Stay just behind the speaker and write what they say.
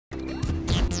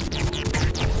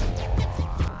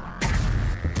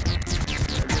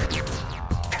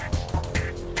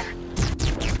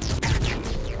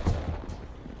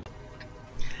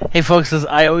Hey folks, this is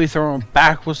ioEther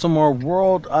back with some more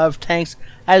World of Tanks.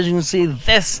 As you can see,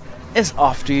 this is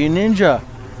Off-Duty Ninja,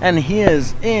 and he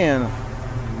is in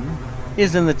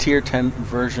the tier 10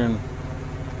 version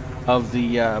of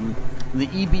the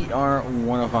EBR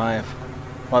 105.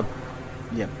 Well,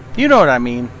 yeah, you know what I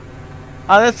mean.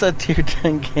 That's a tier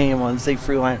 10 game on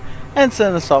Siegfried Line and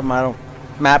an assault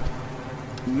map.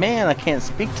 Man, I can't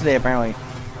speak today apparently.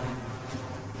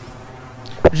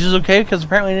 Which is okay because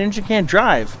apparently Ninja can't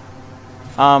drive.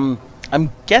 I'm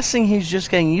guessing he's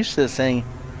just getting used to this thing.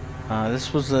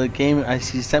 This was a game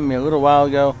he sent me a little while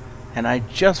ago, and I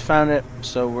just found it,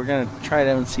 so we're gonna try it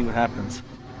out and see what happens.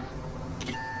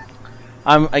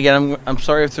 I'm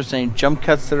sorry if there's any jump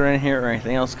cuts that are in here or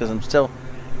anything else, because I'm still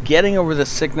getting over the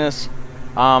sickness.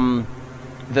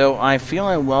 Though I feel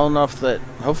I'm well enough that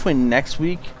hopefully next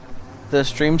week the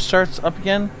stream starts up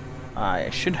again. I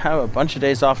should have a bunch of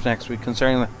days off next week,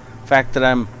 considering the fact that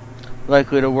I'm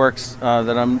likely to work.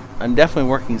 I'm definitely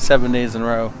working 7 days in a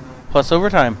row, plus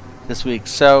overtime this week.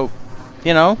 So,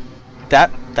 you know, that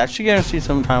should guarantee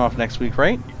some time off next week,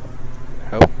 right? I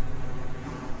hope.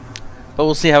 But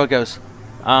we'll see how it goes.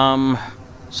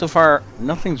 So far,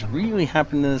 nothing's really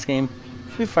happened in this game.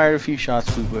 We fired a few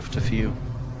shots, we whiffed a few.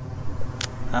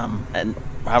 And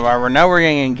however, now we're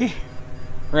getting engaged.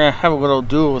 We're gonna have a little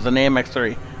duel with an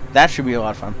AMX-30. That should be a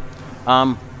lot of fun.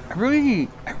 I really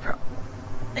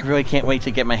can't wait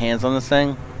to get my hands on this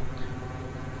thing.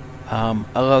 I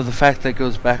love the fact that it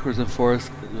goes backwards and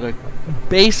forwards. Like,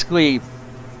 basically,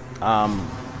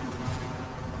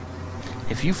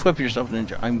 if you flip yourself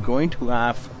Ninja, I'm going to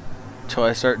laugh till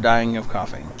I start dying of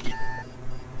coughing.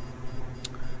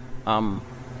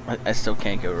 I still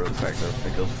can't get over the fact that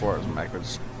it goes forwards and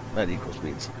backwards at equal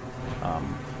speeds,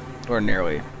 or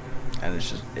nearly, and it's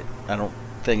just I don't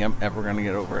think I'm ever gonna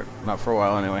get over it. Not for a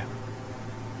while anyway.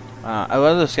 I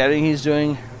love the scouting he's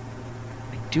doing.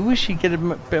 I do wish he'd get a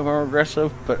bit more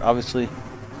aggressive, but obviously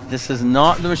this is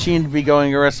not the machine to be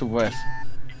going aggressive with.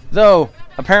 Though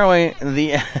apparently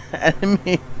the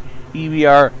enemy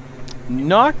EBR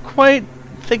not quite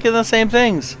thinking the same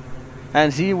things.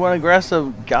 And he went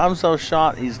aggressive, got himself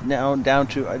shot. He's now down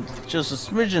to just a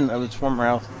smidgen of his former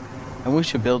health, and we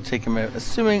should be able to take him out,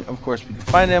 assuming, of course, we can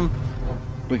find him.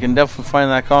 We can definitely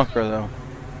find that Conqueror, though.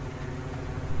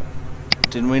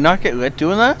 Didn't we not get lit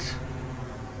doing that?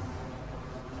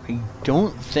 I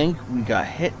don't think we got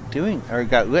hit doing, or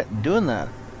got lit doing that,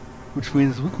 which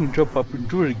means we can jump up and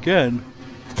do it again.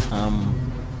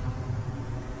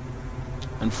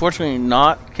 Unfortunately,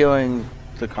 not killing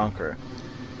the Conqueror.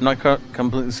 I'm not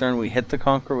completely certain we hit the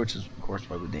Conqueror, which is of course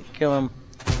why we didn't kill him.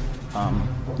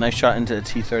 Nice shot into the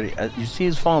T-30. You see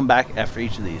he's falling back after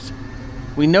each of these.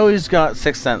 We know he's got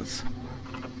 6th sense,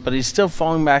 but he's still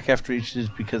falling back after each of these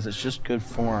because it's just good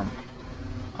form.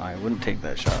 I wouldn't take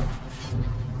that shot.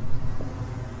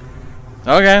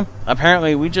 Okay,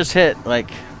 apparently we just hit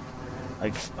like a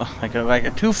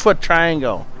 2-foot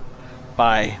triangle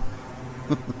by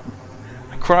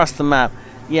across the map.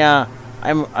 Yeah.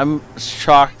 I'm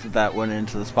shocked that went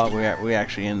into the spot we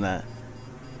actually in that.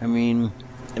 I mean,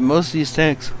 in most of these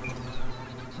tanks,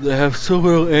 they have so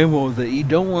little ammo that you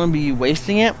don't want to be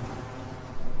wasting it.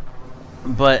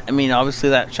 But I mean, obviously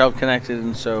that shell connected,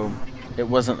 and so it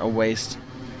wasn't a waste.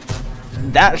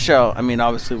 That shell, I mean,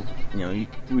 obviously, you know,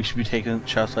 we should be taking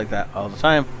shots like that all the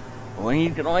time. But when you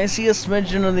can only see a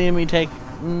smidgen of the enemy tank,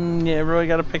 you really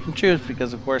got to pick and choose,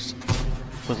 because of course,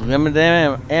 with limited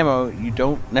ammo, you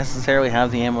don't necessarily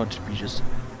have the ammo to be just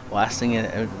blasting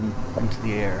it out into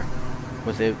the air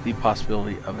with the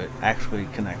possibility of it actually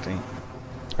connecting,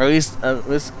 or at least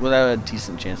without a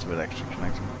decent chance of it actually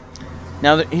connecting.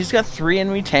 Now he's got 3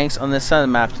 enemy tanks on this side of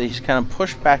the map that he's kind of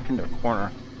pushed back into a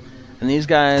corner, and these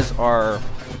guys are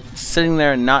sitting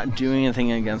there and not doing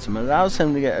anything against him. It allows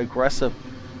him to get aggressive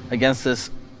against this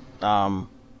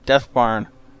death barn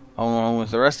along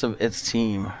with the rest of its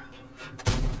team.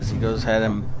 As he goes ahead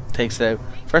and takes it out.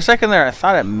 For a second there, I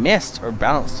thought it missed or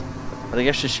bounced, but I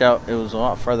guess the shell, it was a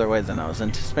lot farther away than I was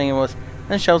anticipating it was, and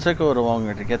the shell took a little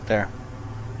longer to get there.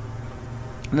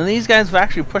 And then these guys have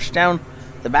actually pushed down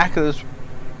the back of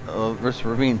this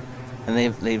ravine, and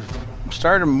they've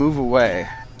started to move away.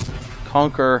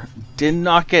 Conqueror did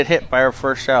not get hit by our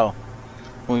first shell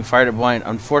when we fired it blind,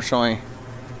 unfortunately,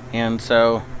 and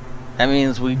so that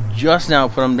means we just now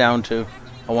put him down to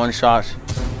a 1-shot.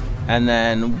 And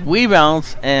then we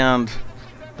bounce, and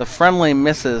the friendly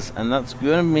misses, and that's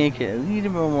going to make it a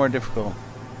little bit more difficult.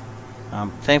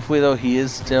 Thankfully, though, he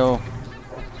is still...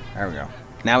 There we go.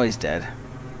 Now he's dead.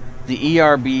 The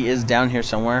ERB is down here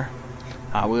somewhere.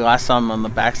 We last saw him on the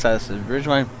backside of the bridge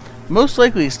line. Most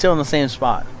likely, he's still in the same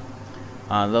spot.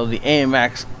 Though the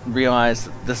AMX realized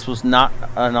that this was not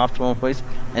an optimal place,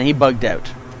 and he bugged out.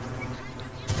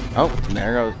 Oh,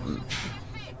 there goes.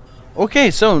 Okay,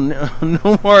 so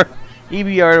no more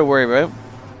EBR to worry about.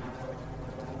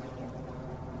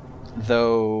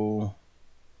 Though,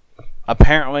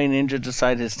 apparently Ninja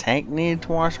decided his tank needed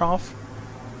to wash off.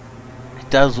 It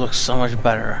does look so much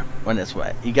better when it's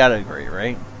wet. You gotta agree,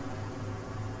 right?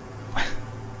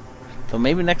 So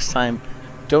maybe next time,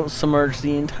 don't submerge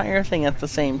the entire thing at the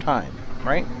same time,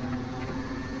 right?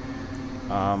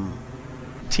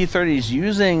 T30 is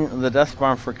using the Death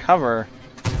Bomb for cover.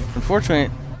 Unfortunately,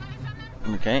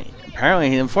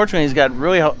 unfortunately he's got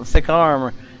really thick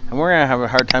armor, and we're gonna have a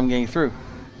hard time getting through.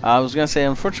 I was gonna say,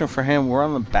 unfortunately for him, we're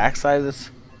on the back side of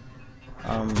this,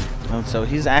 and so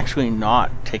he's actually not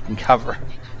taking cover.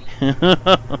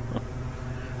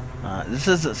 This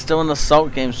is still an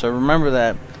assault game, so remember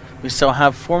that we still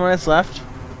have 4 minutes left,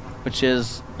 which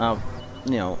is, you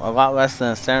know, a lot less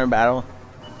than a standard battle,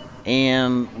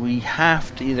 and we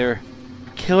have to either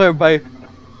kill everybody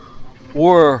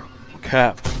or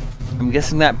cap. I'm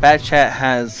guessing that Bad Chat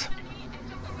has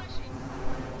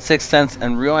 6th sense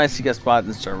and realized he got spotted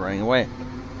and started running away.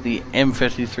 The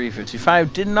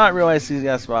M5355 did not realize he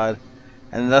got spotted,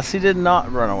 and thus he did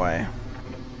not run away.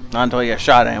 Not until he got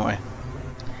shot anyway.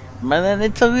 But then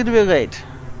it's a little bit late.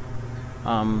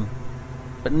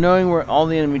 But knowing where all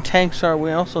the enemy tanks are,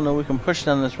 we also know we can push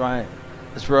down this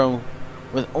row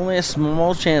with only a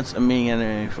small chance of meeting an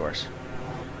enemy force.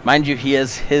 Mind you, he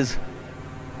has his...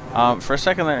 for a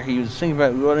second there, he was thinking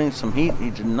about loading some heat. He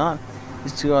did not. He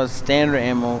still has standard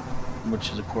ammo,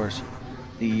 which is, of course,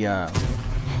 the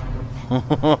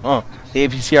the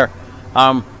APCR.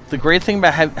 The great thing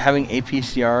about having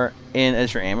APCR in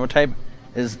as your ammo type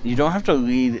is you don't have to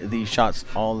lead the shots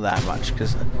all that much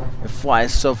because it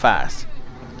flies so fast.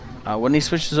 When he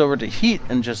switches over to heat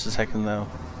in just a second, though,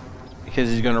 because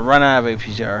he's going to run out of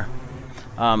APCR,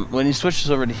 when he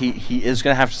switches over to heat, he is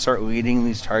going to have to start leading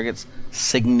these targets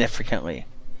significantly.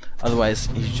 Otherwise,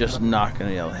 he's just not going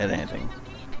to be able to hit anything.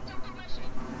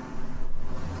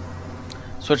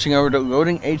 Switching over to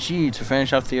loading HE to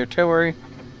finish off the artillery,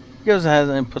 he goes ahead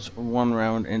and puts 1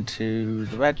 round into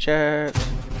the Bad Chat.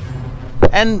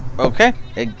 And, okay,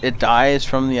 it dies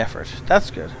from the effort. That's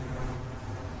good.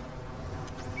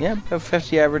 Yeah, about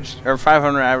 50 average, or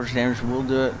 500 average damage will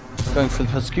do it. Going for the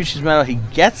Pascucci's medal, he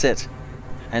gets it,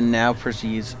 and now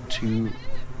proceeds to...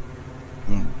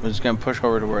 was going to push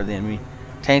over to where the enemy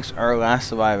tanks are last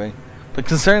surviving. But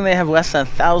considering they have less than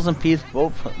 1,000 pieces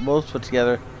both put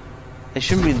together, they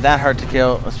shouldn't be that hard to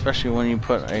kill, especially when you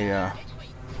put a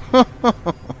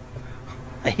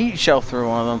a heat shell through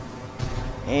one of them.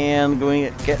 And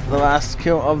going to get the last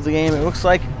kill of the game, it looks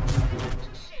like.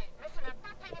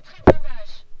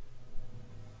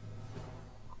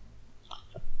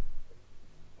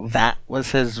 That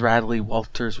was his Radley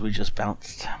Walters we just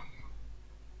bounced.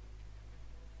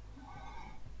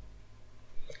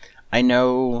 I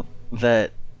know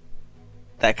that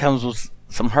comes with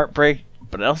some heartbreak,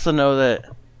 but I also know that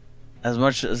as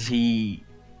much as his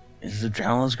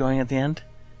adrenaline's going at the end,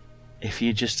 if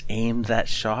he just aimed that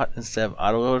shot instead of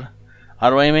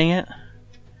auto-aiming it,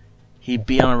 he'd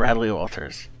be on a Radley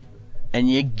Walters. And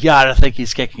you gotta think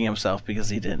he's kicking himself because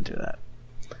he didn't do that.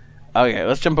 Okay,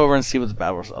 let's jump over and see what the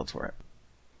battle results were.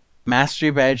 Mastery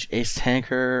Badge, Ace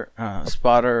Tanker,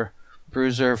 Spotter,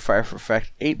 Bruiser, Fire for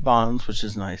Effect, 8 bombs, which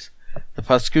is nice. The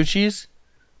Pascucci's,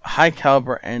 High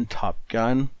Caliber, and Top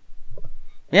Gun.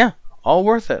 Yeah, all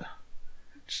worth it.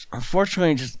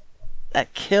 Unfortunately, just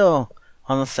that kill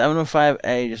on the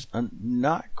 705A, just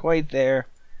not quite there,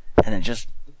 and it just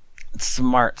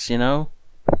smarts, you know?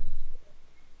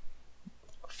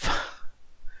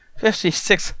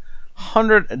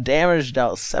 5,600 damage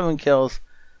dealt, 7 kills,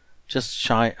 just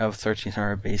shy of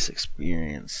 1,300 base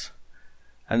experience.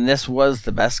 And this was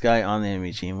the best guy on the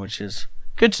enemy team, which is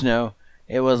good to know.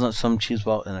 It wasn't some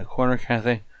cheeseball in a corner kind of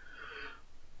thing.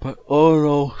 But oh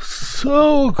no,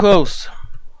 so close.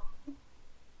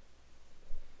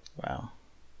 Wow.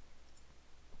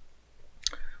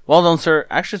 Well done, sir.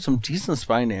 Actually, some decent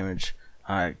spine damage,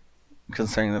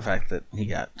 considering the fact that he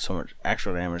got so much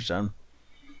actual damage done.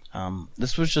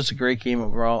 This was just a great game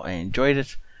overall. I enjoyed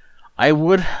it. I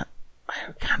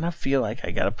kind of feel like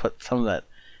I gotta put some of that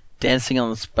dancing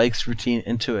on the spikes routine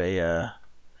into a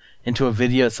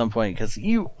video at some point, because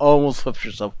you almost flipped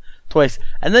yourself twice,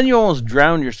 and then you almost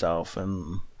drowned yourself,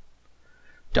 and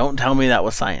don't tell me that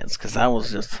was science, because that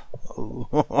was just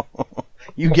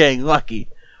you getting lucky,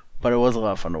 but it was a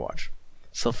lot of fun to watch.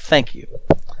 So thank you.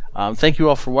 Thank you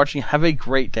all for watching. Have a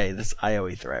great day. This is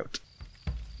ioEther out.